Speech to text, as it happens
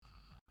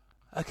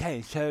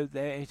Okay, so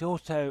there is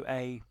also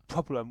a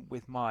problem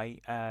with my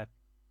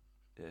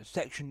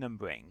section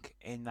numbering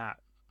in that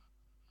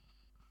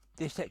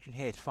this section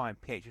here is fine,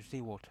 pH of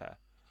seawater,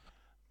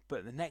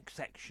 but the next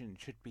section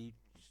should be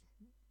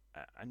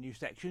a new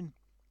section,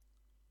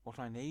 what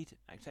I need,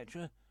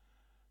 etc.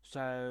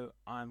 So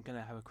I'm going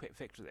to have a quick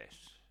fix of this.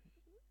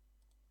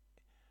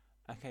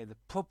 Okay, the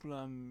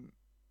problem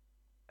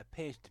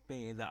appears to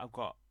be that I've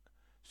got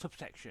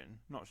subsection,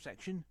 not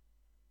section.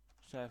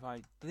 So if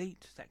I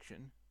delete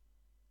section,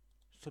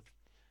 sub,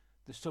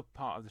 the sub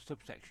part of the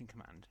subsection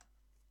command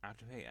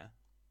out of here,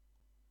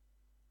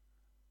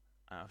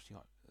 I obviously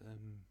got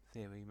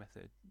theory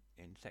method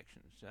in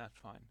sections, so that's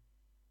fine.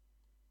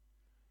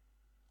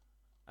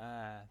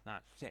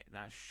 That's it.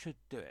 That should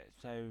do it.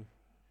 So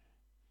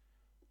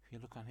if you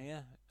look on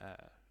here,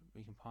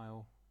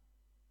 recompile.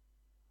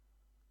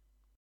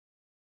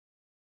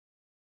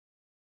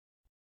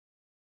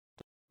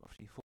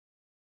 Obviously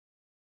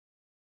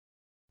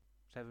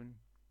 4.7,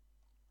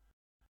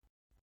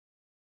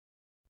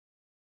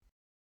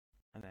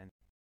 and then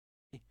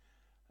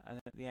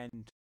at the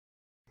end,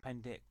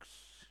 appendix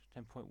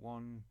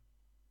 10.1,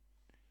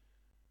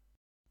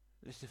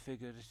 list of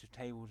figures, list of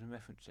tables and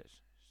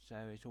references. So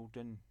it's all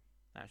done.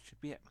 That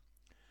should be it.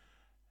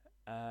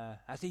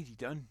 That's easy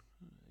done.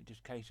 It's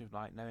just a case of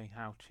like knowing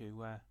how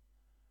to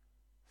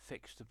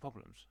fix the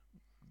problems.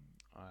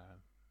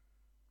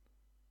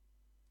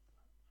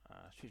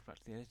 Switch back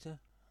to the editor.